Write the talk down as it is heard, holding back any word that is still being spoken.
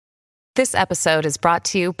This episode is brought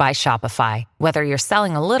to you by Shopify. Whether you're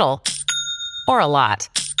selling a little or a lot,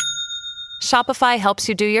 Shopify helps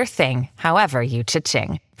you do your thing, however you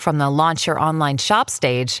cha-ching. From the launch your online shop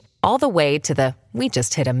stage, all the way to the we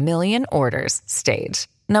just hit 1 million orders stage.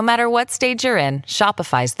 No matter what stage you're in,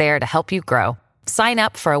 Shopify's there to help you grow. Sign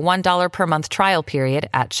up for a $1 per month trial period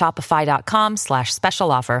at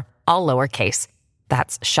shopify.com/special offer, all lowercase.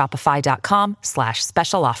 That's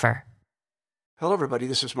shopify.com/special offer. Hello, everybody.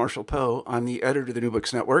 This is Marshall Poe. I'm the editor of the New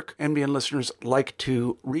Books Network. NBN listeners like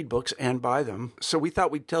to read books and buy them. So we thought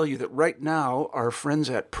we'd tell you that right now, our friends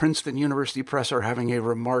at Princeton University Press are having a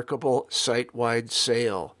remarkable site-wide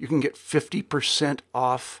sale. You can get 50%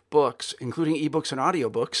 off books, including ebooks and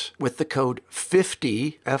audiobooks, with the code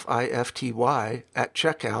 50, F-I-F-T-Y, at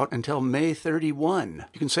checkout until May 31.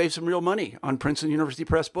 You can save some real money on Princeton University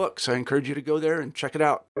Press books. I encourage you to go there and check it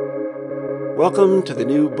out. Welcome to the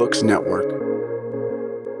New Books Network.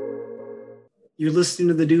 You're listening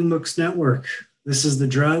to the New Books Network. This is the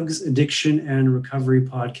Drugs, Addiction, and Recovery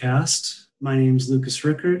podcast. My name is Lucas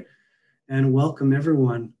Rickert, and welcome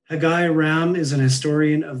everyone. Haggai Ram is an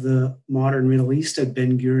historian of the modern Middle East at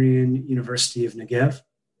Ben-Gurion University of Negev.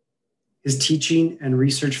 His teaching and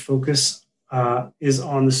research focus is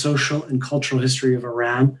on the social and cultural history of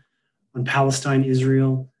Iran, on Palestine,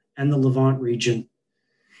 Israel, and the Levant region.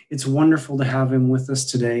 It's wonderful to have him with us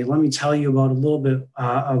today. Let me tell you about a little bit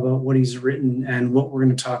about what he's written and what we're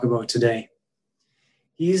going to talk about today.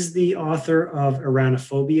 He's the author of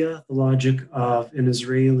Iranophobia, The Logic of an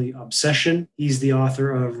Israeli Obsession. He's the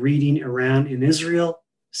author of Reading Iran in Israel,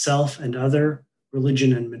 Self and Other,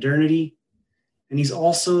 Religion and Modernity. And he's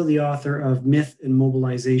also the author of Myth and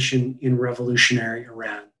Mobilization in Revolutionary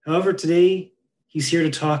Iran. However, today he's here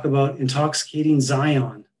to talk about Intoxicating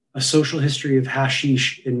Zion, a social history of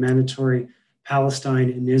hashish in mandatory Palestine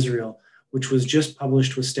and Israel, which was just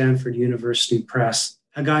published with Stanford University Press.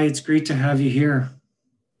 Haggai, it's great to have you here.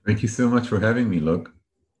 Thank you so much for having me, Luke.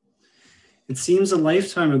 It seems a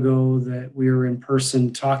lifetime ago that we were in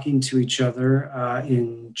person talking to each other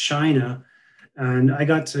in China, and I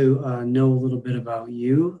got to know a little bit about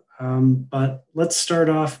you. But let's start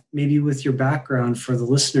off maybe with your background for the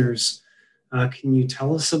listeners. Can you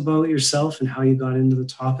tell us about yourself and how you got into the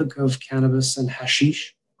topic of cannabis and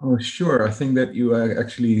hashish? Oh, sure. I think that you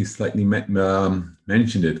actually slightly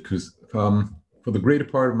mentioned it because for the greater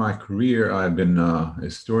part of my career, I've been a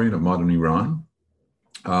historian of modern Iran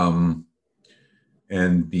and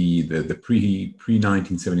the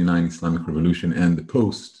pre-1979 Islamic Revolution and the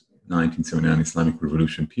post-1979 Islamic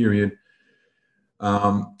Revolution period.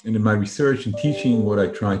 And in my research and teaching, what I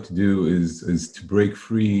try to do is to break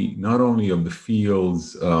free not only of the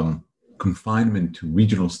field's confinement to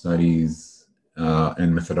regional studies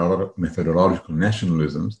and methodological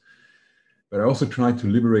nationalisms, but I also try to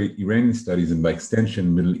liberate Iranian studies and by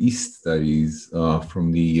extension Middle East studies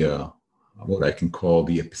from the what I can call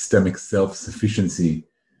the epistemic self-sufficiency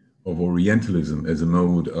of Orientalism as a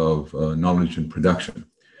mode of knowledge and production.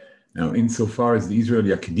 Now, insofar as the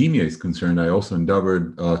Israeli academia is concerned, I also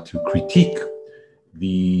endeavored to critique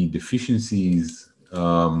the deficiencies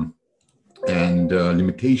and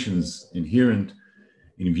limitations inherent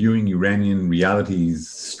in viewing Iranian realities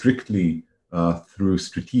strictly through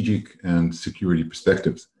strategic and security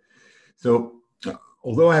perspectives. So,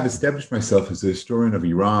 although I have established myself as a historian of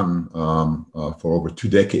Iran for over 2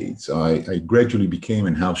 decades, I gradually became,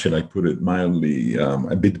 and how should I put it mildly,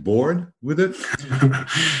 a bit bored with it.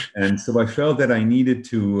 And so I felt that I needed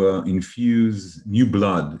to infuse new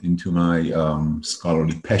blood into my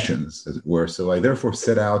scholarly passions, as it were. So I therefore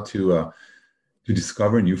set out to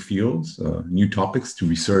discover new fields, new topics to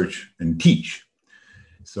research and teach.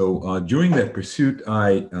 So during that pursuit,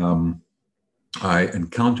 I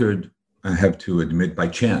encountered, I have to admit, by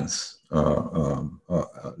chance,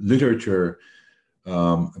 literature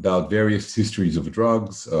about various histories of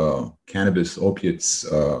drugs, cannabis, opiates,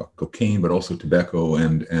 cocaine, but also tobacco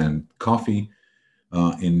and coffee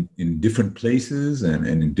in different places and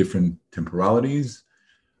in different temporalities.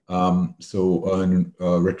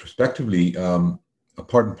 Retrospectively, a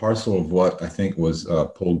part and parcel of what I think was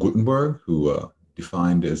Paul Gutenberg, who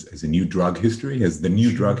defined as a new drug history, as the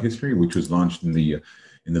new drug history, which was launched in the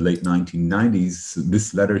late 1990s.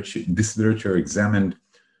 This literature examined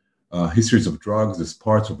histories of drugs as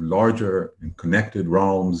parts of larger and connected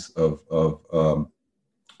realms of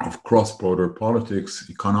cross-border politics,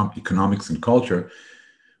 economics, and culture,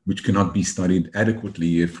 which cannot be studied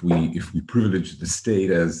adequately if we privilege the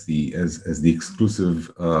state as the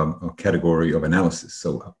exclusive category of analysis.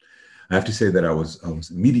 So I have to say that I was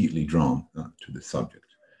immediately drawn to the subject.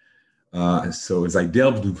 So as I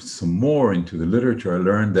delved some more into the literature, I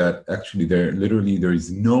learned that actually there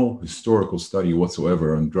is no historical study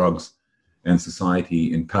whatsoever on drugs and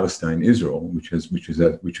society in Palestine, Israel, which has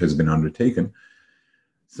been undertaken.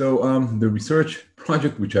 So the research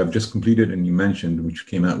project, which I've just completed and you mentioned, which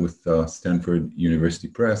came out with Stanford University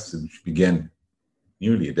Press, which began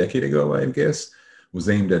nearly a decade ago, I guess, was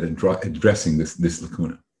aimed at addressing this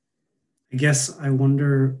lacuna. I guess I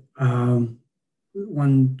wonder,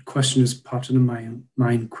 one question has popped into my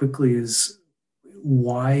mind quickly is,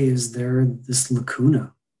 why is there this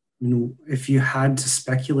lacuna? I mean, if you had to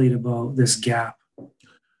speculate about this gap.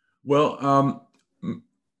 Well,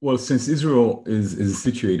 since Israel is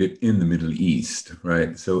situated in the Middle East,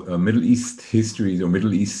 right? So Middle East histories or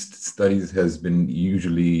Middle East studies has been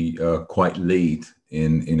usually quite late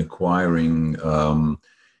in acquiring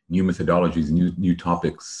new methodologies, new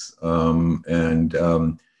topics, and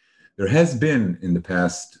there has been in the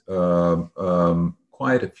past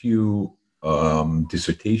quite a few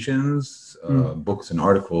dissertations, books, and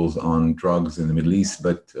articles on drugs in the Middle East,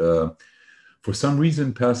 but for some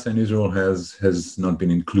reason, Palestine, Israel has not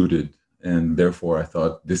been included, and therefore I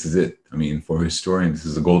thought this is it. I mean, for a historian, this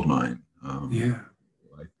is a gold mine.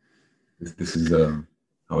 This is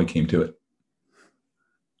how I came to it.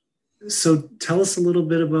 So tell us a little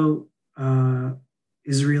bit about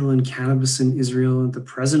Israel and cannabis in Israel at the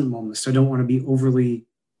present moment. So I don't want to be overly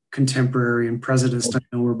contemporary and prejudiced. I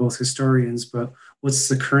know we're both historians, but what's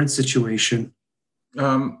the current situation?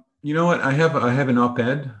 You know what? I have an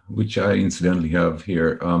op-ed, which I incidentally have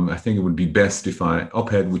here. I think it would be best if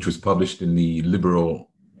op-ed, which was published in the liberal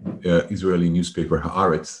Israeli newspaper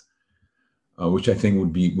Haaretz, which I think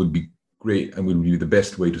would be great and would be the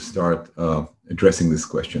best way to start addressing this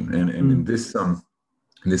question. And in this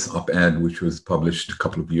op-ed, which was published a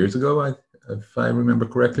couple of years ago, if I remember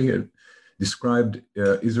correctly, it described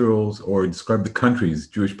described the country's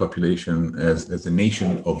Jewish population as a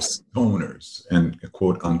nation of stoners, and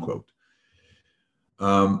quote unquote.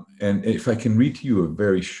 And if I can read to you a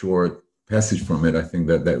very short passage from it, I think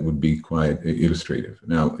that would be quite illustrative.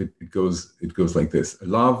 Now it goes like this: a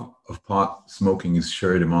love of pot smoking is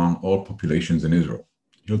shared among all populations in Israel.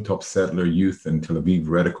 Hilltop settler youth and Tel Aviv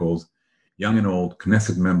radicals, young and old,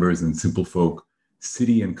 Knesset members and simple folk,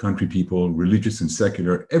 city and country people, religious and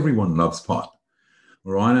secular, everyone loves pot.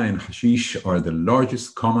 Marijuana and hashish are the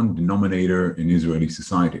largest common denominator in Israeli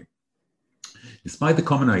society. Despite the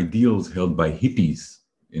common ideals held by hippies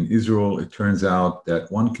in Israel, it turns out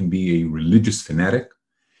that one can be a religious fanatic,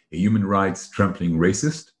 a human rights trampling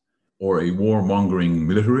racist, or a warmongering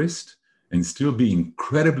militarist, and still be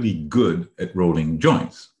incredibly good at rolling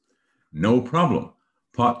joints. No problem.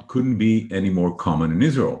 Pot couldn't be any more common in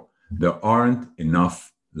Israel. There aren't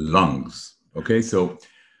enough lungs. Okay, so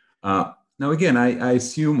now again, I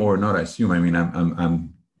assume, or not assume, I mean,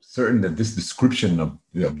 I'm certain that this description of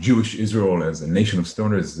Jewish Israel as a nation of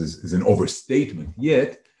stoners is an overstatement.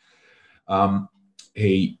 Yet, a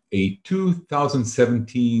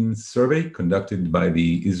 2017 survey conducted by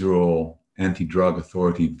the Israel Anti-Drug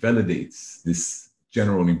Authority validates this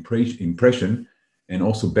general impression and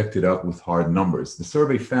also backed it up with hard numbers. The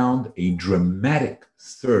survey found a dramatic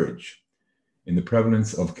surge in the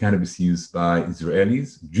prevalence of cannabis use by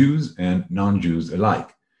Israelis, Jews, and non-Jews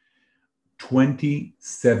alike.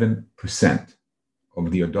 27%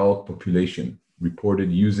 of the adult population reported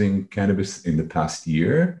using cannabis in the past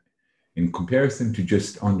year, in comparison to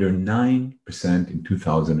just under 9% in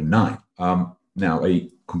 2009. Now, a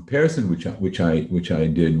comparison which I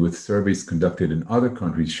did with surveys conducted in other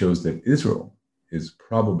countries shows that Israel is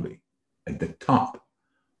probably at the top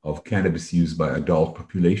of cannabis use by adult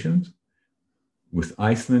populations, with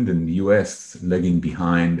Iceland and the US lagging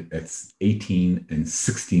behind at 18 and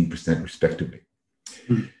 16% respectively.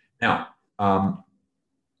 Now,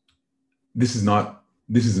 this is not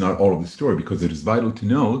all of the story, because it is vital to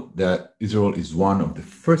note that Israel is one of the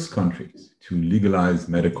first countries to legalize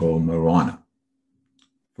medical marijuana.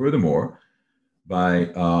 Furthermore,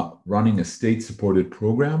 by running a state-supported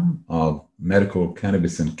program of medical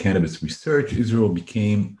cannabis and cannabis research, Israel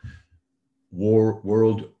became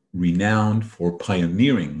world-renowned for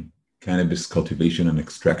pioneering cannabis cultivation and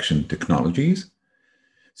extraction technologies.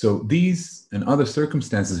 So these and other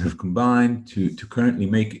circumstances have combined to currently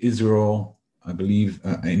make Israel, I believe,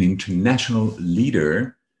 an international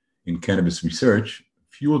leader in cannabis research,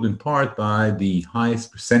 fueled in part by the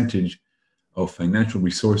highest percentage of financial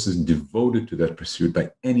resources devoted to that pursuit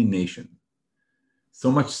by any nation.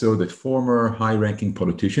 So much so that former high-ranking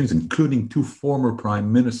politicians, including 2 former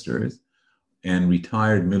prime ministers and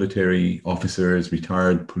retired military officers,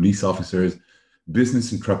 retired police officers,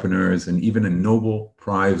 business entrepreneurs, and even a Nobel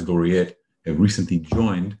Prize laureate have recently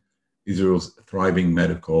joined Israel's thriving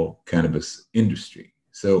medical cannabis industry.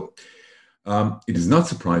 So it is not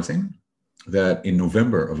surprising that in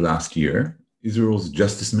November of last year, Israel's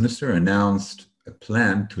justice minister announced a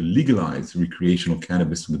plan to legalize recreational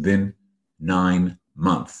cannabis within 9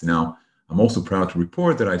 months. Now, I'm also proud to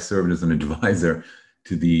report that I served as an advisor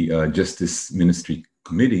to the Justice Ministry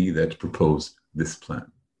Committee that proposed this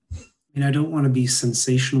plan. And I don't want to be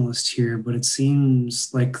sensationalist here, but it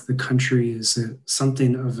seems like the country is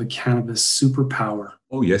something of a cannabis superpower.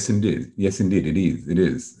 Oh, yes, indeed. Yes, indeed, it is. It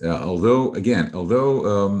is. Although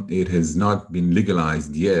it has not been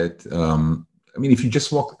legalized yet, I mean, if you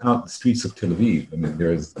just walk out the streets of Tel Aviv, I mean,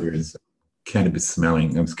 there's cannabis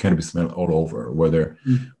smell all over. Whether,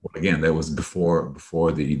 again, that was before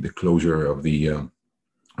the closure of the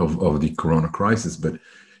Corona crisis, but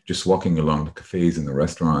just walking along the cafes and the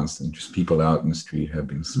restaurants and just people out in the street have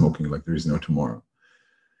been smoking like there is no tomorrow.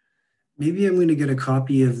 Maybe I'm going to get a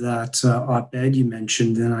copy of that op-ed you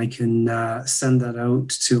mentioned, and I can send that out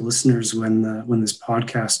to listeners when this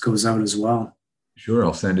podcast goes out as well. Sure,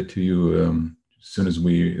 I'll send it to you as soon as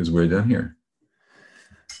we're done here.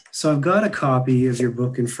 So I've got a copy of your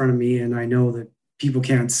book in front of me, and I know that people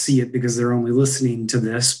can't see it because they're only listening to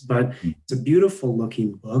this, but it's a beautiful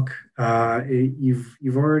looking book.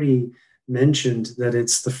 You've already mentioned that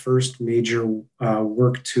it's the first major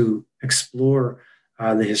work to explore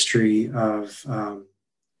the history of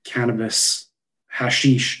cannabis,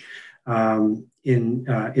 hashish,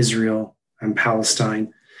 in Israel and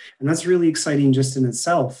Palestine. And that's really exciting just in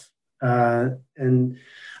itself. And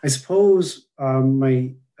I suppose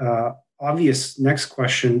my obvious next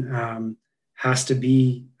question has to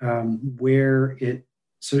be where it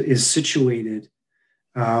is situated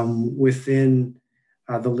within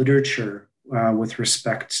the literature with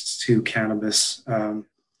respect to cannabis, and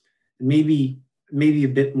maybe a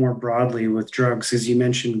bit more broadly with drugs, as you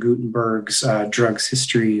mentioned Gutenberg's drugs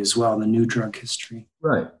history as well, the new drug history.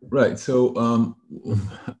 Right. So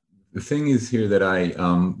the thing is here that I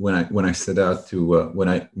when I set out to when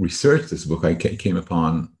I researched this book, I came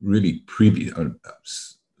upon really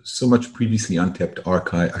so much previously untapped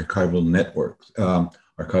archival networks,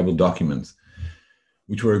 archival documents,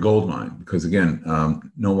 which were a goldmine because again,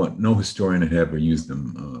 no historian had ever used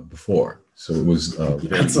them before. So it was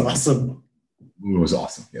that's awesome. It was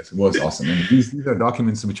awesome. Yes, it was awesome. And these are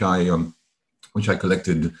documents which I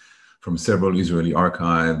collected from several Israeli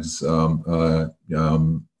archives,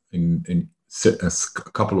 in a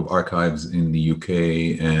couple of archives in the UK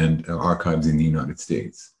and archives in the United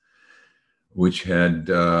States, which had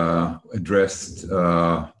addressed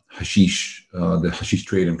hashish, the hashish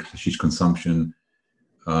trade and hashish consumption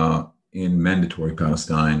in mandatory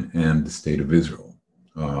Palestine and the state of Israel.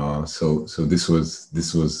 So this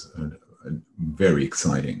was very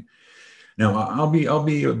exciting. Now I'll be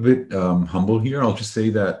a bit humble here. I'll just say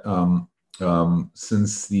that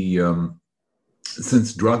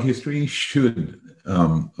since drug history should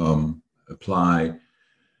apply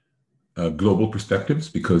global perspectives,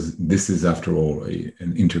 because this is, after all,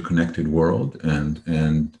 an interconnected world,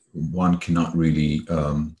 and one cannot really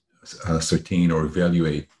ascertain or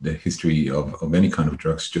evaluate the history of any kind of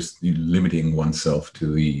drugs just limiting oneself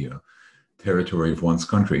to the territory of one's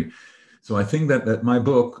country. So I think that my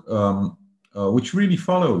book, which really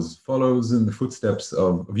follows in the footsteps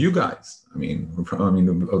of you guys. I mean,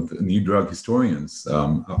 of the new drug historians.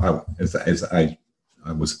 I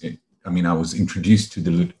was introduced to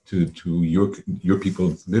your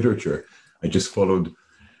people's literature. I just followed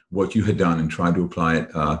what you had done and tried to apply it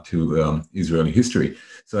to Israeli history.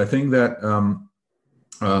 So I think that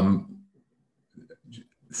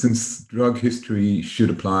since drug history should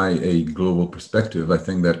apply a global perspective, I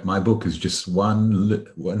think that my book is just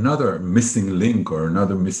another missing link or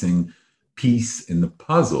another missing piece in the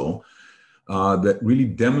puzzle that really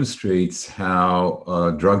demonstrates how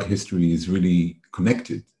drug history is really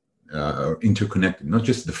connected, or interconnected, not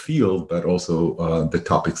just the field, but also the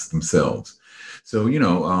topics themselves. So,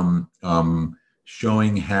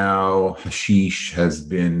 showing how hashish has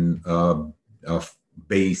been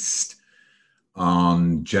based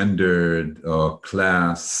on gendered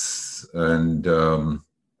class and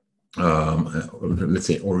let's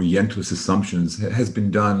say Orientalist assumptions has been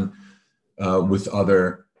done with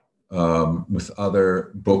other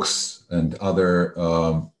books and other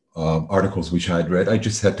articles which I had read. I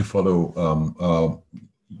just had to follow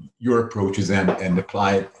your approaches and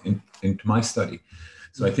apply it into my study.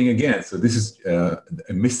 So I think, again, so this is a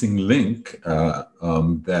missing link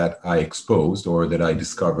that I exposed or that I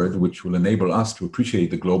discovered, which will enable us to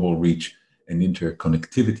appreciate the global reach and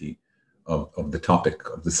interconnectivity of the topic,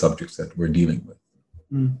 of the subjects that we're dealing with.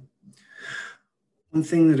 Mm. One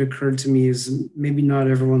thing that occurred to me is maybe not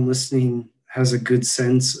everyone listening has a good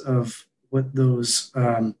sense of what those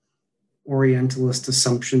Orientalist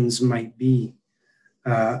assumptions might be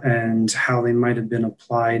and how they might have been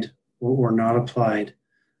applied or not applied.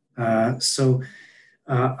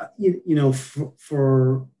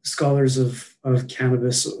 For scholars of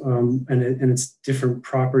cannabis and its different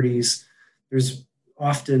properties, there's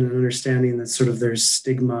often an understanding that sort of there's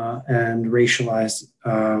stigma and racialized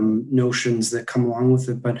notions that come along with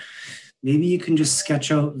it. But maybe you can just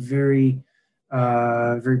sketch out very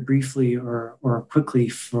briefly or quickly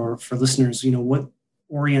for listeners, what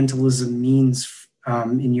Orientalism means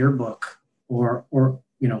in your book, or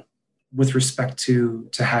with respect to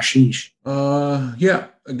hashish.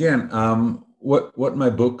 Again, what my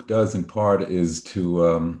book does in part is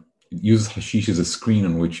to use hashish as a screen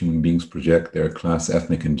on which human beings project their class,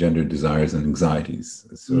 ethnic, and gender desires and anxieties.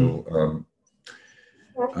 So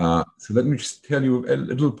let me just tell you a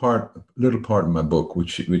little part of my book,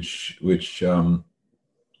 which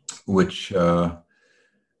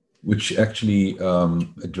actually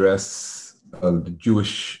address the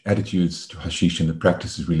Jewish attitudes to hashish and the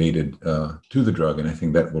practices related to the drug, and I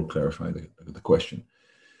think that will clarify the question.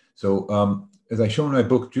 So, as I show in my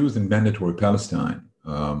book, Jews in Mandatory Palestine.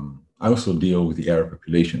 I also deal with the Arab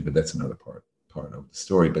population, but that's another part of the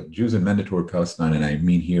story. But Jews in Mandatory Palestine, and I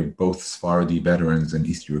mean here both Sephardi veterans and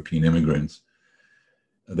East European immigrants,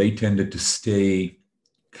 they tended to stay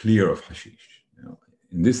clear of hashish.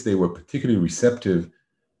 In this, they were particularly receptive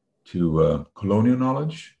to colonial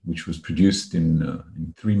knowledge, which was produced in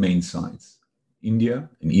three main sites: India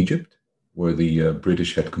and Egypt, where the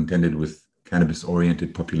British had contended with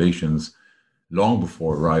cannabis-oriented populations long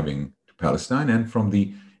before arriving to Palestine, and from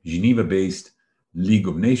the Geneva-based League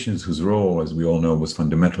of Nations, whose role, as we all know, was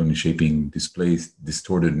fundamental in shaping displaced,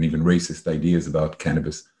 distorted, and even racist ideas about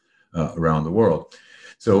cannabis around the world.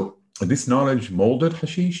 So this knowledge molded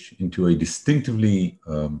hashish into a distinctively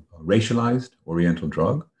racialized Oriental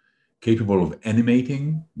drug, capable of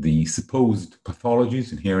animating the supposed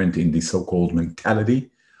pathologies inherent in the so-called mentality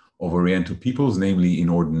of Oriental peoples, namely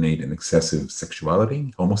inordinate and excessive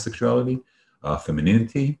sexuality, homosexuality,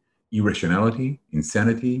 femininity, irrationality,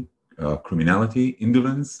 insanity, criminality,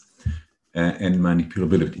 indolence, and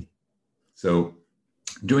manipulability. So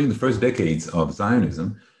during the first decades of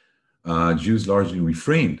Zionism, Jews largely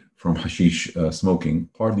refrained from hashish smoking,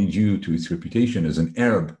 partly due to its reputation as an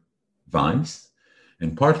Arab vice,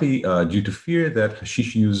 and partly due to fear that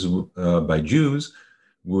hashish use by Jews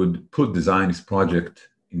would put the Zionist project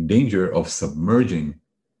in danger of submerging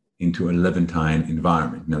into a Levantine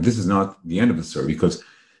environment. Now, this is not the end of the story, because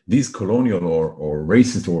these colonial or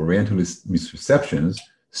racist or Orientalist misperceptions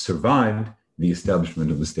survived the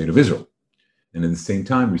establishment of the State of Israel, and at the same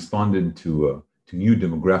time responded to new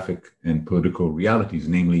demographic and political realities,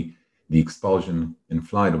 namely the expulsion and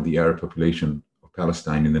flight of the Arab population of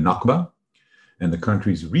Palestine in the Nakba, and the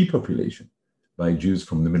country's repopulation by Jews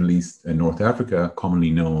from the Middle East and North Africa,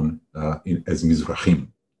 commonly known as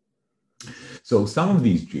Mizrahim. So some of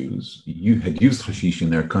these Jews had used hashish in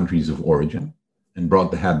their countries of origin and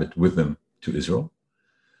brought the habit with them to Israel.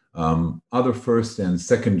 Other first and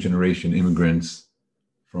second generation immigrants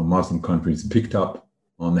from Muslim countries picked up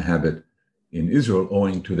on the habit in Israel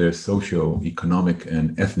owing to their socio-economic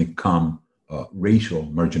and ethnic racial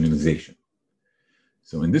marginalization.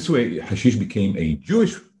 So in this way, hashish became a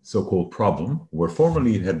Jewish so-called problem, where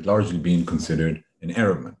formerly it had largely been considered an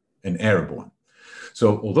Arab one.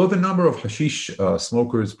 So although the number of hashish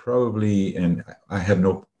smokers probably, and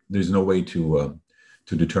there's no way to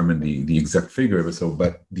determine the exact figure,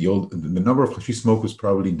 but the number of hashish smokers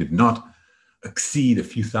probably did not exceed a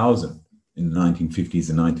few thousand in the 1950s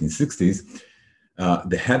and 1960s.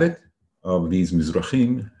 The habit of these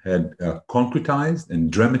Mizrahim had concretized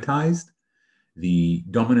and dramatized the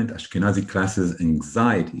dominant Ashkenazi class's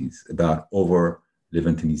anxieties about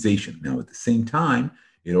over-Levantinization. Now, at the same time,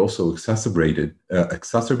 it also exacerbated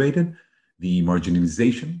the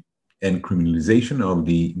marginalization and criminalization of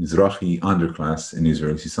the Mizrahi underclass in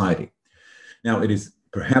Israeli society. Now, it is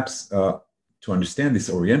perhaps, to understand this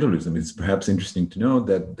Orientalism, it's perhaps interesting to know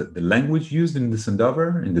that the language used in this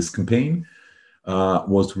endeavor, in this campaign,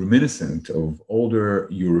 was reminiscent of older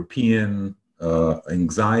European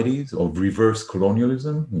anxieties of reverse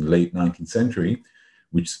colonialism in the late 19th century,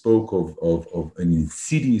 which spoke of an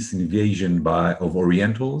insidious invasion of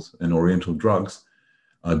Orientals and Oriental drugs,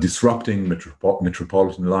 disrupting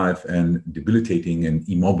metropolitan life and debilitating and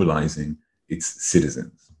immobilizing its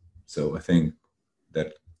citizens. So I think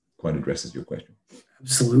that quite addresses your question.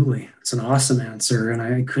 Absolutely. It's an awesome answer. And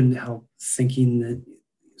I couldn't help thinking that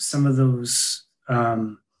some of those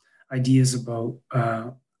ideas about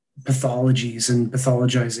pathologies and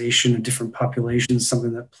pathologization of different populations,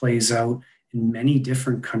 something that plays out in many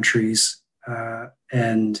different countries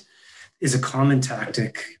and is a common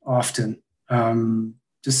tactic often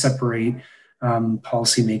to separate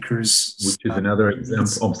policymakers. Which is another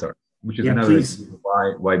example. I'm sorry. Which is another please. example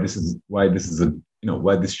why this is a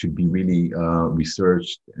why this should be really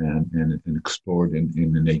researched and explored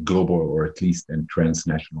in a global or at least in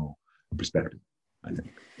transnational perspective, I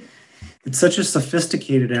think. It's such a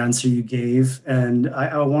sophisticated answer you gave, and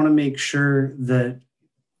I want to make sure that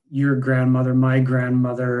your grandmother, my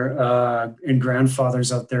grandmother, and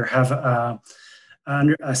grandfathers out there have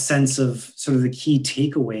a sense of sort of the key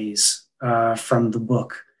takeaways from the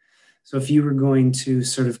book. So if you were going to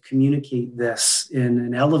sort of communicate this in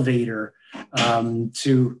an elevator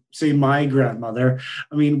to say my grandmother,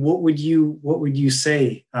 I mean, what would you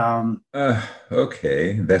say?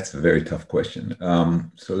 Okay, that's a very tough question.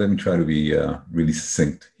 So let me try to be really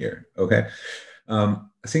succinct here. Okay, I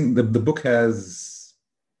think the book has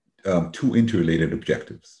two interrelated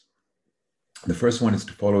objectives. The first one is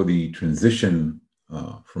to follow the transition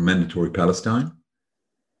from mandatory Palestine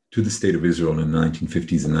to the State of Israel in the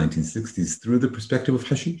 1950s and 1960s through the perspective of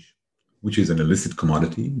hashish, which is an illicit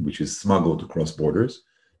commodity, which is smuggled across borders,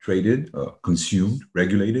 traded, consumed,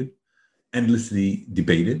 regulated, endlessly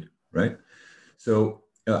debated, right? So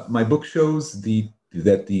my book shows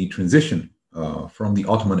that the transition from the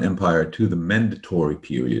Ottoman Empire to the mandatory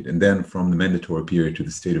period, and then from the mandatory period to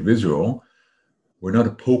the State of Israel, were not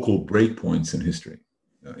epochal breakpoints in history.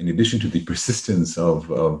 In addition to the persistence of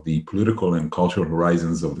the political and cultural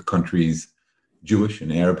horizons of the country's Jewish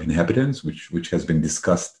and Arab inhabitants, which has been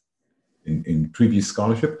discussed in previous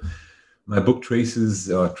scholarship, my book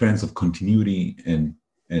traces trends of continuity and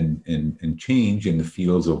change in the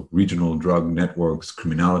fields of regional drug networks,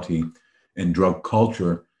 criminality, and drug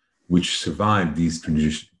culture, which survived these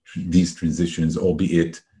transitions,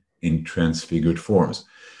 albeit in transfigured forms.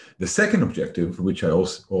 The second objective, which I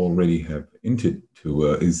also already have hinted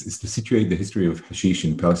to, is to situate the history of hashish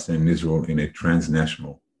in Palestine and Israel in a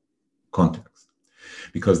transnational context.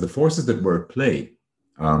 Because the forces that were at play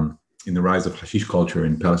in the rise of hashish culture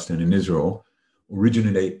in Palestine and Israel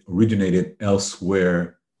originated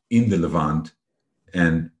elsewhere in the Levant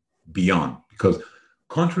and beyond. Because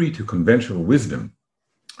contrary to conventional wisdom,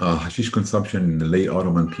 hashish consumption in the late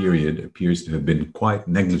Ottoman period appears to have been quite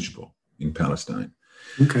negligible in Palestine.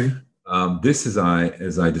 Okay. This, as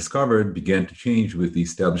I discovered, began to change with the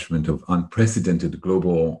establishment of unprecedented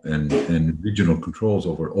global and regional controls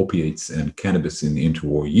over opiates and cannabis in the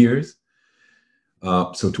interwar years.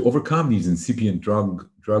 So to overcome these incipient drug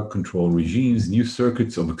control regimes, new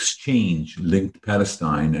circuits of exchange linked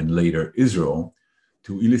Palestine and later Israel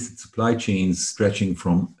to illicit supply chains stretching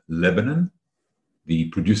from Lebanon, the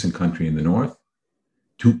producing country in the north,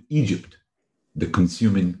 to Egypt, the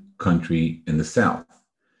consuming country in the south,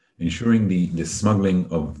 ensuring the smuggling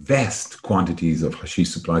of vast quantities of hashish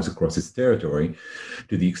supplies across its territory,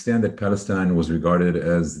 to the extent that Palestine was regarded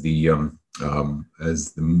as the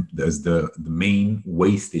main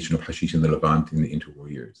way station of hashish in the Levant in the interwar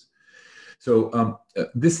years. So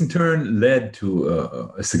this in turn led to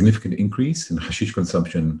a significant increase in hashish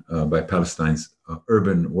consumption by Palestine's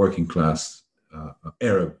urban working class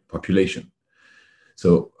Arab population.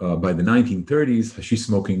 So by the 1930s, hashish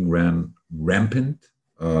smoking ran rampant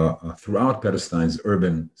throughout Palestine's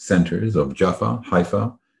urban centers of Jaffa,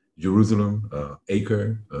 Haifa, Jerusalem,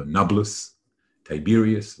 Acre, Nablus,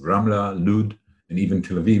 Tiberias, Ramla, Lud, and even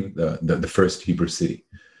Tel Aviv, the first Hebrew city.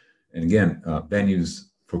 And again, venues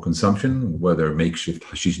for consumption, whether makeshift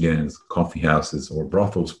hashish dens, coffee houses, or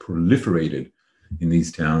brothels, proliferated in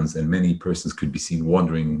these towns, and many persons could be seen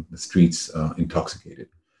wandering the streets intoxicated.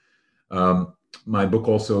 My book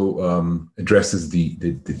also addresses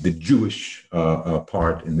the Jewish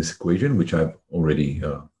part in this equation, which I've already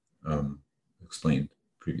explained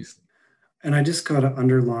previously. And I just got to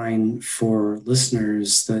underline for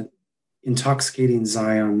listeners that Intoxicating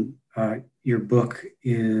Zion, your book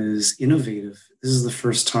is innovative. This is the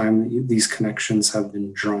first time that these connections have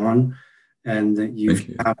been drawn, and that you've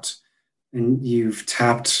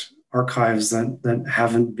tapped archives that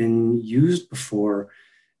haven't been used before.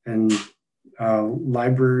 And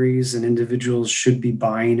libraries and individuals should be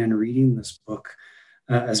buying and reading this book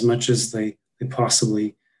as much as they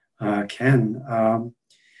possibly can.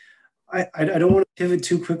 I don't want to pivot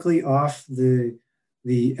too quickly off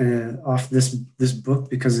off this book,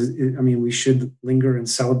 because we should linger and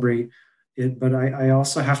celebrate But I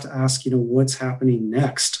also have to ask, what's happening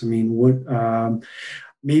next? I mean,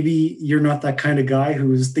 maybe you're not that kind of guy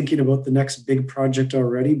who is thinking about the next big project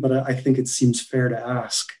already, but I think it seems fair to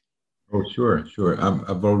ask. Oh, sure, sure.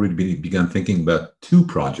 I've already begun thinking about two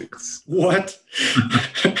projects. What?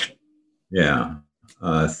 Yeah.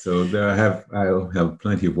 So I'll have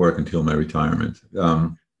plenty of work until my retirement.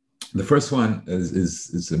 The first one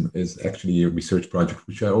is actually a research project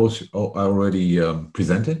which I already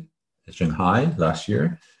presented at Shanghai last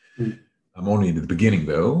year. Mm. I'm only in the beginning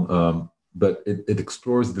though, but it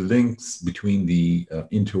explores the links between the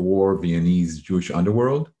interwar Viennese Jewish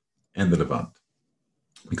underworld and the Levant.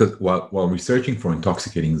 Because while researching for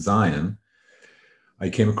Intoxicating Zion, I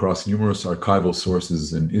came across numerous archival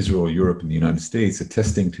sources in Israel, Europe, and the United States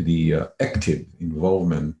attesting to the active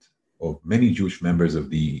involvement of many Jewish members of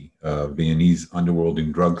the Viennese underworld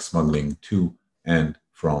in drug smuggling to and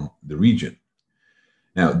from the region.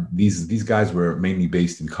 Now, these guys were mainly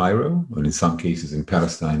based in Cairo, and in some cases in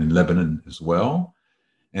Palestine and Lebanon as well,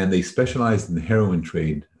 and they specialized in the heroin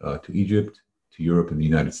trade to Egypt, to Europe, and the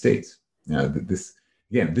United States. Now, this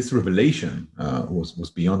revelation was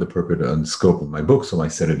beyond the purpose and scope of my book, so I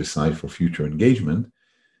set it aside for future engagement.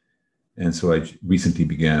 And so I recently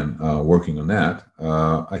began working on that.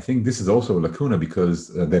 I think this is also a lacuna because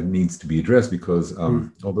that needs to be addressed because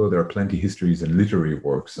although there are plenty histories and literary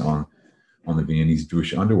works on the Viennese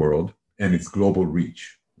Jewish underworld and its global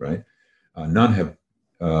reach, right? None have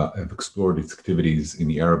explored its activities in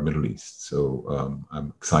the Arab Middle East. So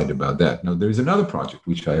I'm excited about that. Now, there's another project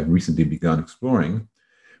which I have recently begun exploring,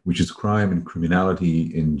 which is crime and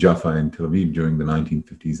criminality in Jaffa and Tel Aviv during the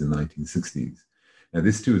 1950s and 1960s. Now,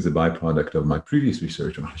 this too is a byproduct of my previous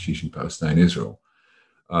research on hashish in Palestine, Israel.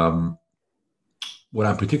 What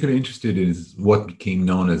I'm particularly interested in is what became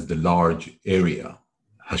known as the large area,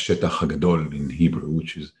 Hashetach HaGadol in Hebrew,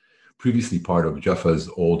 which is previously part of Jaffa's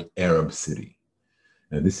old Arab city.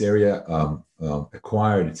 Now, this area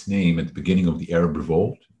acquired its name at the beginning of the Arab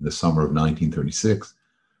Revolt in the summer of 1936,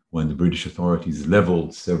 when the British authorities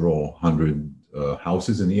leveled several hundred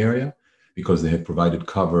houses in the area because they had provided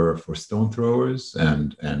cover for stone throwers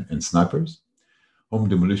and snipers. Home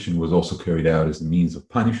demolition was also carried out as a means of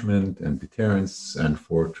punishment and deterrence and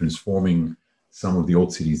for transforming some of the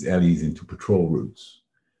old city's alleys into patrol routes.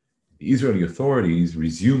 The Israeli authorities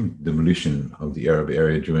resumed demolition of the Arab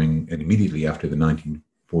area during and immediately after the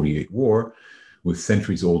 1948 war, with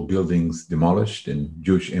centuries-old buildings demolished and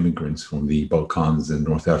Jewish immigrants from the Balkans and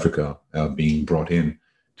North Africa being brought in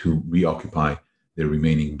to reoccupy the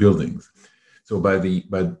remaining buildings. So by the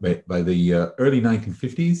early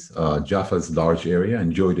 1950s, Jaffa's large area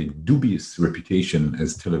enjoyed a dubious reputation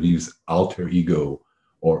as Tel Aviv's alter ego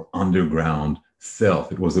or underground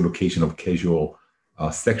self. It was a location of casual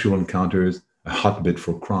sexual encounters, a hotbed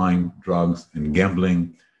for crime, drugs, and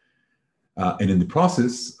gambling. And in the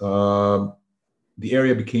process, the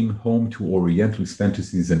area became home to Orientalist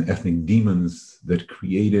fantasies and ethnic demons that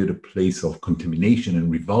created a place of contamination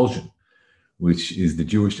and revulsion, which is the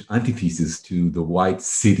Jewish antithesis to the white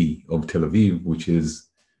city of Tel Aviv, which is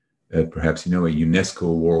perhaps, a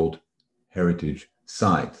UNESCO World Heritage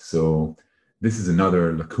Site. So this is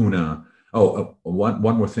another lacuna.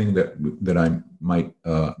 One more thing that I might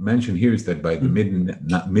mention here is that by the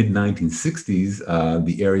mid-1960s,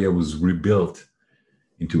 the area was rebuilt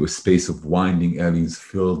into a space of winding alleys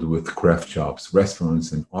filled with craft shops,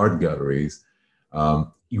 restaurants, and art galleries,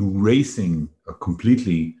 erasing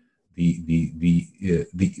completely the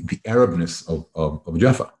Arabness of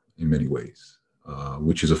Jaffa in many ways,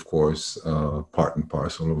 which is, of course, part and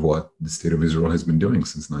parcel of what the State of Israel has been doing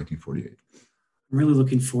since 1948. I'm really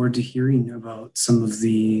looking forward to hearing about some of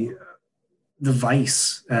the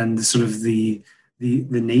vice and the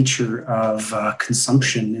nature of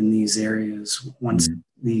consumption in these areas once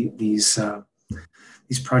these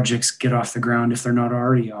projects get off the ground, if they're not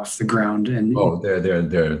already off the ground. And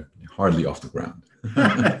they're hardly off the ground.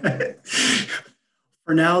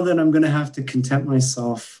 For now, then, I'm going to have to content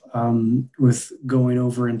myself with going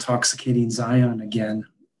over Intoxicating Zion again.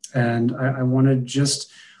 And I want to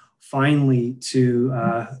just finally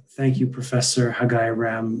to thank you, Professor Haggai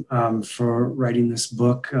Ram, for writing this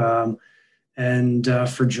book and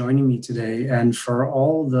for joining me today. And for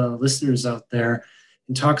all the listeners out there,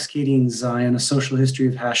 Intoxicating Zion, A Social History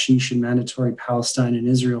of Hashish in Mandatory Palestine and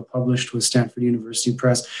Israel, published with Stanford University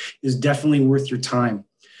Press, is definitely worth your time.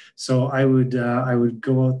 So I would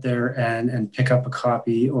go out there and pick up a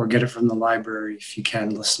copy or get it from the library if you can,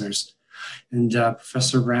 listeners. And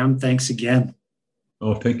Professor Ram, thanks again.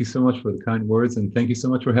 Oh, thank you so much for the kind words, and thank you so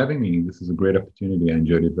much for having me. This is a great opportunity. I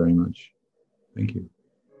enjoyed it very much. Thank you.